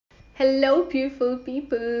Hello, beautiful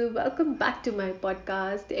people. Welcome back to my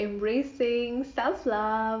podcast, Embracing Self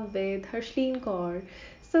Love with Harshleen Kaur.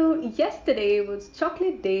 So, yesterday was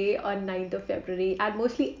Chocolate Day on 9th of February, and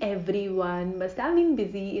mostly everyone must have been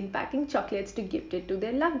busy in packing chocolates to gift it to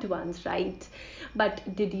their loved ones, right? But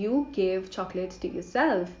did you give chocolates to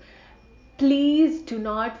yourself? Please do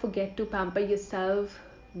not forget to pamper yourself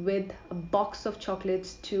with a box of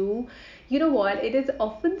chocolates too. You know what? It is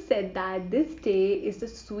often said that this day is the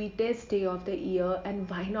sweetest day of the year, and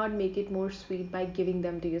why not make it more sweet by giving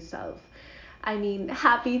them to yourself? I mean,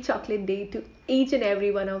 happy chocolate day to each and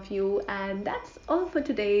every one of you. And that's all for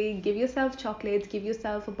today. Give yourself chocolates, give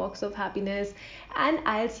yourself a box of happiness, and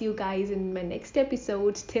I'll see you guys in my next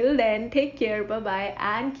episode. Till then, take care, bye bye,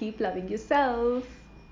 and keep loving yourself.